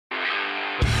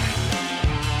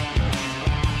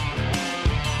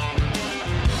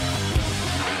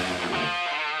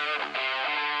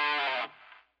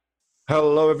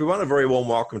Hello, everyone. A very warm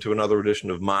welcome to another edition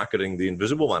of Marketing the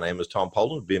Invisible. My name is Tom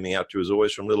Poland, beaming out to you as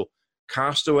always from little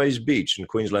Castaways Beach in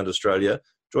Queensland, Australia,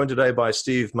 joined today by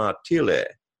Steve Martile.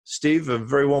 Steve, a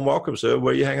very warm welcome, sir.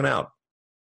 Where are you hanging out?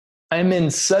 I'm in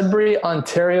Sudbury,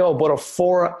 Ontario, about a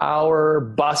 4-hour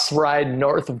bus ride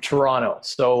north of Toronto.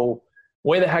 So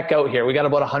way the heck out here. We got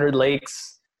about 100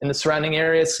 lakes in the surrounding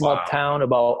area, small town,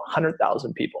 about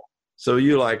 100,000 people. So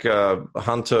you like a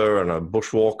hunter and a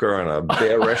bushwalker and a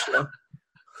bear wrestler?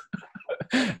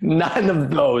 None of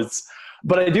those.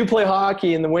 But I do play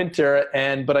hockey in the winter,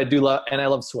 and I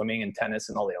love swimming and tennis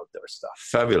and all the outdoor stuff.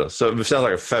 Fabulous. So it sounds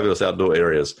like a fabulous outdoor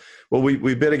areas. Well,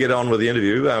 we better get on with the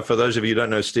interview. For those of you who don't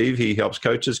know Steve, he helps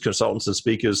coaches, consultants, and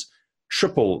speakers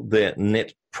triple their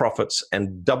net profits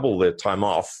and double their time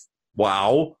off.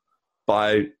 Wow.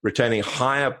 By retaining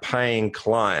higher paying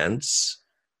clients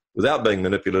without being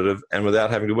manipulative and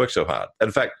without having to work so hard.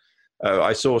 In fact,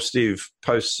 I saw Steve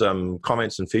post some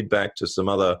comments and feedback to some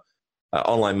other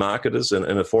online marketers in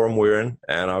a forum we're in,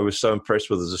 and I was so impressed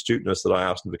with his astuteness that I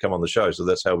asked him to come on the show. So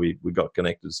that's how we got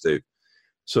connected, Steve.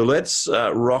 So let's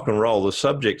rock and roll. The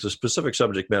specific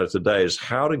subject matter today is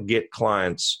how to get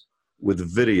clients with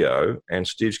video, and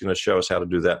Steve's going to show us how to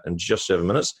do that in just 7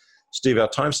 minutes. Steve, our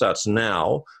time starts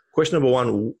now. Question number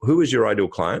one, who is your ideal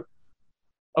client?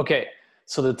 Okay.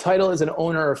 So the title is an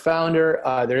owner or founder.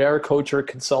 They are a coach or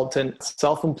consultant,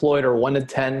 self-employed or 1 to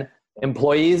 10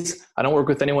 employees. I don't work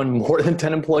with anyone more than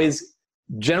 10 employees,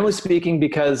 generally speaking,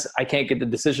 because I can't get the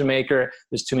decision maker.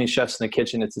 There's too many chefs in the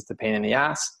kitchen. It's just a pain in the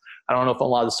ass. I don't know if I'm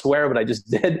allowed to swear, but I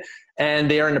just did. And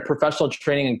they are in the professional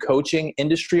training and coaching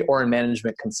industry or in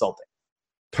management consulting.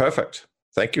 Perfect.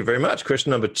 Thank you very much.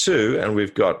 Question number two, and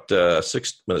we've got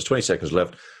 6 minutes, 20 seconds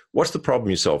left. What's the problem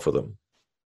you solve for them?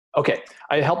 Okay,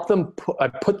 I help them. I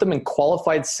put them in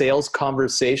qualified sales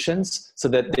conversations so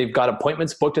that they've got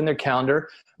appointments booked in their calendar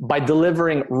by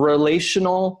delivering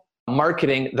relational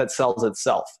marketing that sells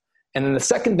itself. And then the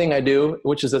second thing I do,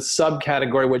 which is a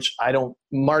subcategory which I don't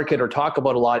market or talk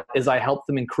about a lot, is I help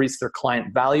them increase their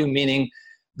client value, meaning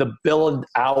the billed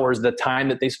hours, the time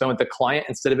that they spend with the client,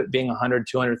 instead of it being $100,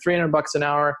 $200, $300 an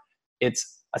hour,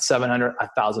 it's $700,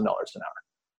 $1,000 an hour.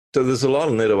 So there's a lot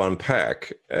in there to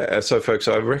unpack. So folks,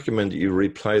 I recommend that you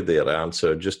replay that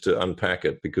answer just to unpack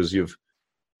it, because you've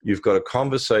got a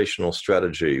conversational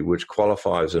strategy which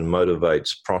qualifies and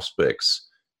motivates prospects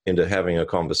into having a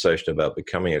conversation about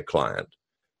becoming a client.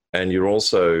 And you're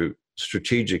also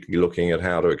strategically looking at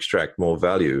how to extract more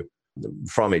value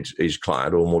from each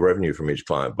client, or more revenue from each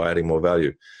client by adding more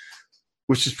value,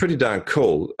 which is pretty darn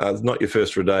cool. Not your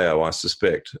first rodeo, I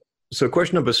suspect. So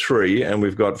question number three, and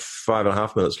we've got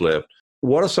 5.5 minutes left.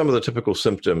 What are some of the typical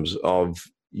symptoms of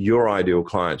your ideal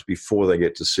clients before they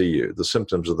get to see you, the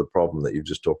symptoms of the problem that you've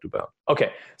just talked about?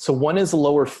 Okay, so one is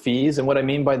lower fees. And what I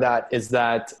mean by that is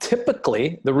that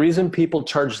typically the reason people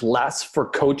charge less for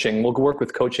coaching, we'll work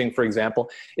with coaching, for example,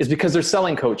 is because they're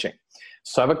selling coaching.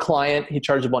 So I have a client, he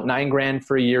charged about $9,000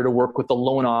 for a year to work with a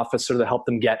loan officer to help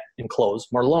them get and close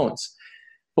more loans.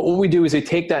 But what we do is we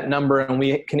take that number and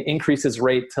we can increase his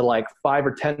rate to like 5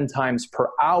 or 10 times per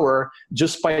hour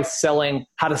just by selling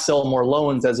how to sell more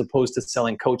loans as opposed to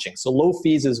selling coaching. So low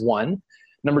fees is one.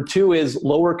 Number two is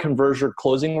lower conversion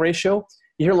closing ratio.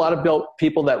 You hear a lot about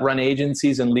people that run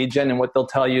agencies and lead gen, and what they'll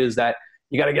tell you is that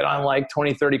you got to get on like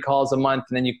 20, 30 calls a month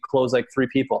and then you close like 3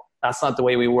 people. That's not the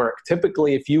way we work.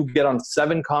 Typically, if you get on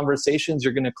 7 conversations,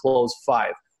 you're going to close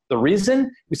 5. The reason,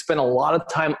 we spend a lot of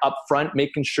time up front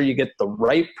making sure you get the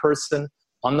right person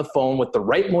on the phone with the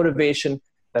right motivation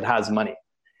that has money.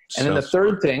 And then the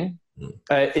third thing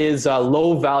is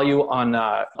low value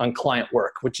on client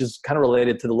work, which is kind of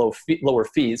related to the lower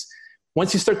fees.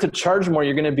 Once you start to charge more,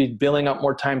 you're going to be billing up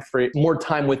more time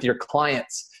with your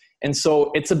clients. And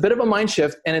so it's a bit of a mind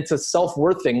shift, and it's a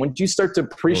self-worth thing. When you start to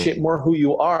appreciate more who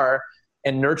you are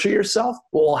and nurture yourself,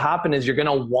 what will happen is you're going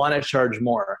to want to charge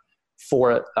more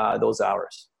for those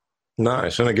hours.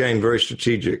 Nice. And again, very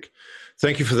strategic.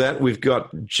 Thank you for that. We've got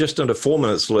just under 4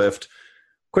 minutes left.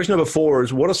 Question number 4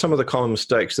 is, what are some of the common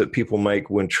mistakes that people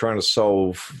make when trying to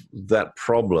solve that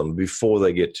problem before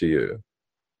they get to you?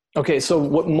 Okay, so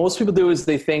what most people do is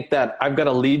they think that I've got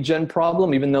a lead gen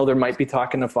problem, even though they might be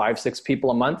talking to 5, 6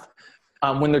 people a month,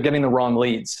 when they're getting the wrong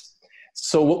leads.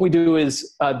 So what we do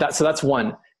is, that's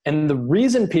one. And the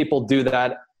reason people do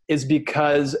that is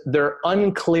because they're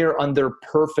unclear on their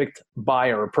perfect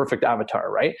buyer or perfect avatar,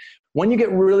 right? When you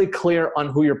get really clear on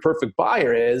who your perfect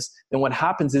buyer is, then what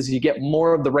happens is you get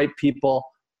more of the right people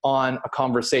on a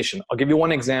conversation. I'll give you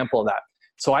one example of that.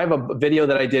 So I have a video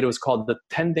that I did. It was called The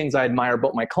 10 Things I Admire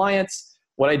About My Clients.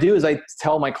 what I do is I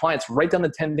tell my clients, write down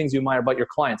the 10 things you admire about your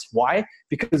clients. Why?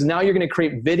 Because now you're going to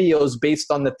create videos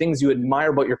based on the things you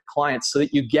admire about your clients so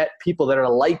that you get people that are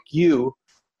like you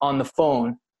on the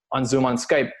phone, on Zoom, on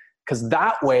Skype, because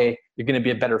that way you're going to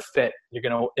be a better fit.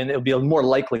 And it'll be more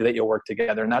likely that you'll work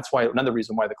together. And that's why another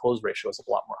reason why the close ratio is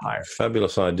a lot more higher.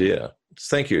 Fabulous idea.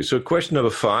 Thank you. So question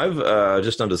number 5,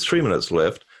 just under 3 minutes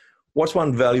left. What's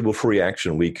one valuable free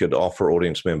action we could offer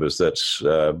audience members that's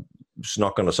it's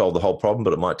not going to solve the whole problem,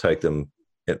 but it might take them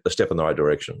a step in the right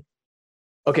direction?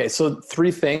 Okay, so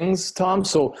 3 things, Tom.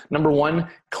 So number 1,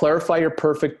 clarify your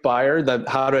perfect buyer,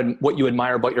 what you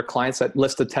admire about your clients. That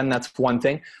list of 10, that's one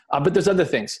thing. But there's other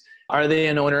things. Are they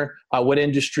an owner? What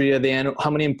industry are they in? How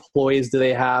many employees do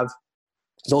they have?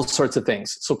 Those sorts of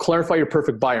things. So clarify your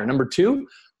perfect buyer. Number 2,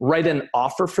 write an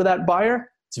offer for that buyer.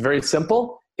 It's very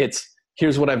simple. It's,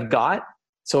 here's what I've got.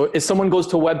 So if someone goes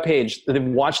to a web page, they've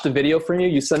watched a video from you,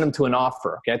 you send them to an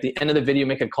offer. Okay? At the end of the video,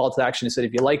 make a call to action. You said,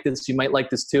 if you like this, you might like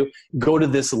this too. Go to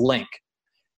this link.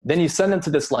 Then you send them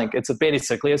to this link. It's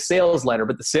basically a sales letter,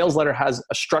 but the sales letter has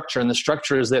a structure, and the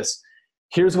structure is this.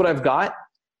 Here's what I've got.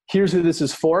 Here's who this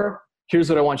is for. Here's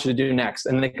what I want you to do next.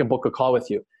 And then they can book a call with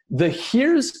you. The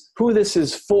here's who this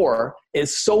is for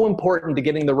is so important to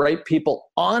getting the right people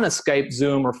on a Skype,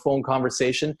 Zoom, or phone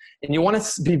conversation. And you want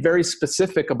to be very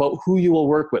specific about who you will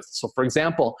work with. So for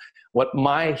example, what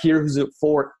my here's it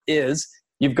for is,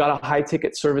 you've got a high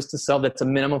ticket service to sell that's a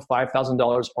minimum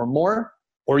 $5,000 or more,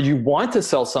 or you want to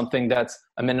sell something that's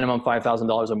a minimum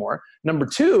 $5,000 or more. Number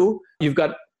 2, you've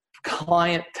got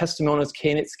client testimonials,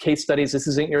 case studies. This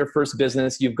isn't your first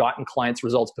business. You've gotten clients'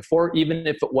 results before, even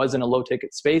if it was in a low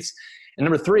ticket space. And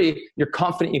number 3, you're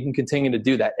confident you can continue to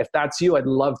do that. If that's you, I'd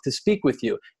love to speak with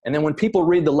you. And then when people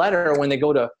read the letter, when they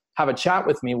go to have a chat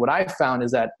with me, what I found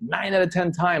is that 9 out of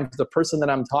 10 times the person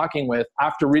that I'm talking with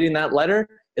after reading that letter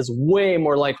is way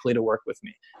more likely to work with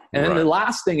me. And then the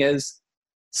last thing is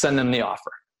send them the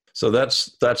offer. So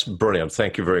that's brilliant.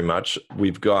 Thank you very much.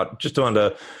 We've got just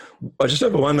over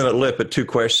 1 minute left, but 2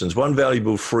 questions. One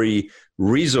valuable free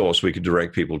resource we could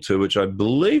direct people to, which I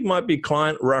believe might be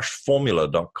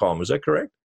clientrushformula.com. Is that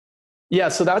correct? Yeah,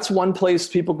 so that's one place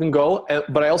people can go.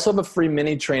 But I also have a free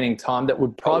mini training, Tom, that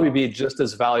would probably be just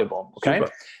as valuable. Okay.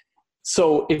 Super.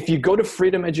 So if you go to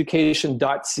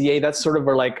freedomeducation.ca, that's sort of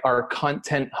our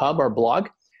content hub, our blog.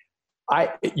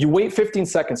 You wait 15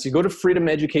 seconds. You go to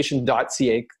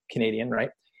freedomeducation.ca, Canadian, right?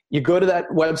 You go to that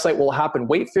website, what will happen?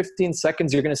 Wait 15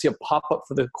 seconds. You're going to see a pop-up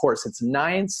for the course. It's a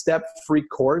 9-step free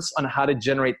course on how to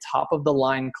generate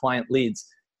top-of-the-line client leads.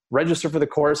 Register for the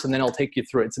course, and then it'll take you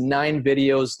through it. It's 9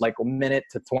 videos, like a minute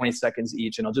to 20 seconds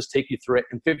each, and I'll just take you through it.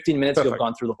 In 15 minutes, Perfect. You'll have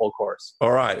gone through the whole course.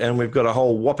 All right, and we've got a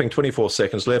whole whopping 24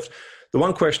 seconds left. The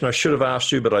one question I should have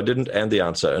asked you, but I didn't, and the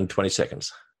answer in 20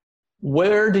 seconds.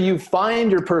 Where do you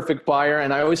find your perfect buyer?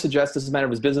 And I always suggest, this is a matter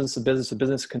of business to business to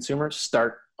business consumer,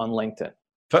 start on LinkedIn.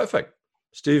 Perfect.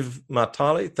 Steve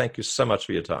Martile, thank you so much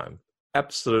for your time.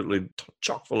 Absolutely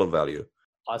chock full of value.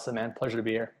 Awesome, man. Pleasure to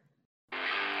be here.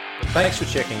 Thanks for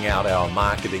checking out our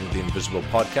Marketing the Invisible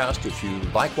podcast. If you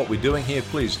like what we're doing here,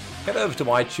 please head over to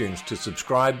iTunes to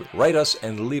subscribe, rate us,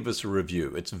 and leave us a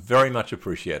review. It's very much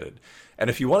appreciated. And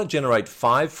if you want to generate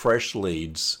 5 fresh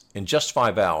leads in just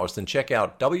 5 hours, then check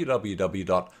out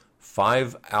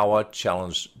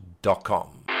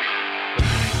www.5hourchallenge.com.